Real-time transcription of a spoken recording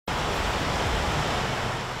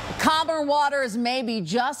Calmer waters may be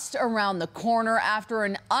just around the corner after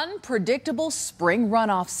an unpredictable spring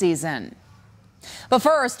runoff season. But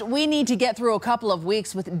first, we need to get through a couple of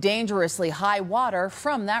weeks with dangerously high water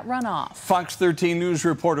from that runoff. Fox 13 News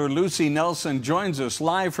reporter Lucy Nelson joins us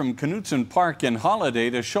live from Knutson Park in Holiday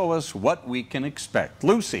to show us what we can expect.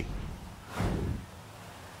 Lucy.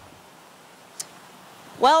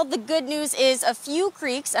 Well, the good news is a few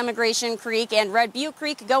creeks, Emigration Creek and Red Butte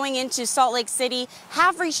Creek, going into Salt Lake City,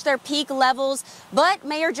 have reached their peak levels. But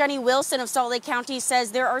Mayor Jenny Wilson of Salt Lake County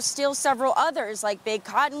says there are still several others, like Big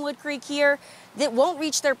Cottonwood Creek here, that won't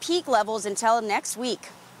reach their peak levels until next week.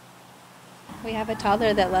 We have a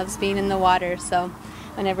toddler that loves being in the water, so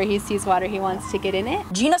whenever he sees water, he wants to get in it.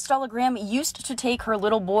 Gina Stellagram used to take her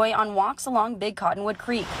little boy on walks along Big Cottonwood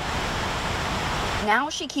Creek.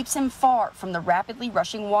 Now she keeps him far from the rapidly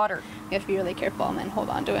rushing water. You have to be really careful and then hold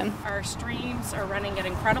on to him. Our streams are running at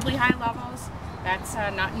incredibly high levels. That's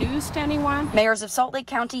not news to anyone. Mayors of Salt Lake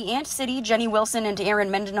County and City, Jenny Wilson and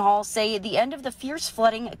Erin Mendenhall, say the end of the fierce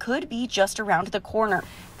flooding could be just around the corner.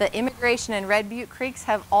 The Immigration and Red Butte Creeks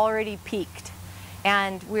have already peaked,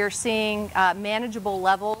 and we're seeing manageable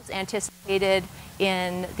levels anticipated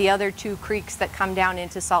in the other two creeks that come down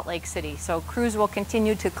into Salt Lake City. So crews will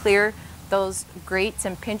continue to clear those grates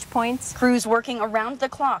and pinch points. Crews working around the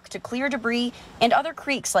clock to clear debris, and other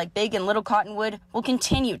creeks like Big and Little Cottonwood will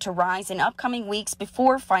continue to rise in upcoming weeks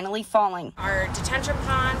before finally falling. Our detention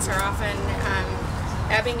ponds are often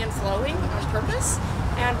ebbing and flowing on purpose,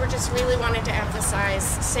 and we're just really wanting to emphasize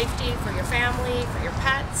safety for your family, for your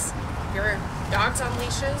pets, your dogs on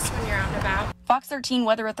leashes when you're out and about. Fox 13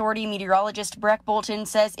 Weather Authority meteorologist Breck Bolton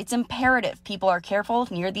says it's imperative people are careful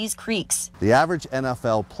near these creeks. The average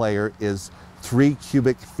NFL player is 3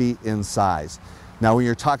 cubic feet in size. Now, when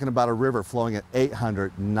you're talking about a river flowing at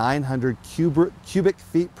 800, 900 cubic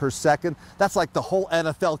feet per second, that's like the whole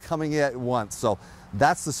NFL coming in at once. So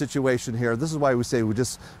that's the situation here. This is why we say we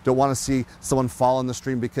just don't want to see someone fall in the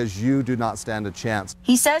stream, because you do not stand a chance.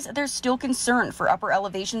 He says there's still concern for upper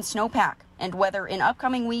elevation snowpack, and weather in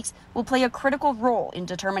upcoming weeks will play a critical role in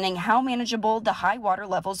determining how manageable the high water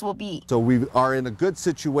levels will be. So we are in a good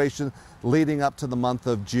situation leading up to the month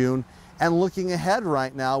of June. And looking ahead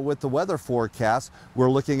right now with the weather forecast,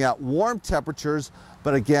 we're looking at warm temperatures,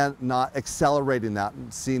 but again, not accelerating that,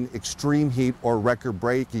 seeing extreme heat or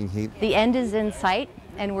record-breaking heat. The end is in sight,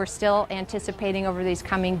 and we're still anticipating over these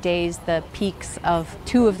coming days the peaks of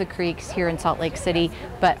 2 of the creeks here in Salt Lake City,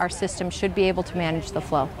 but our system should be able to manage the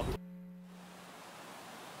flow.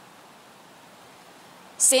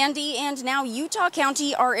 Sandy and now Utah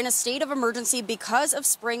County are in a state of emergency because of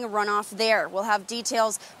spring runoff there. We'll have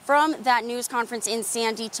details from that news conference in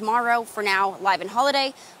Sandy tomorrow. For now, live in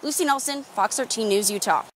Holiday, Lucy Nelson, Fox 13 News, Utah.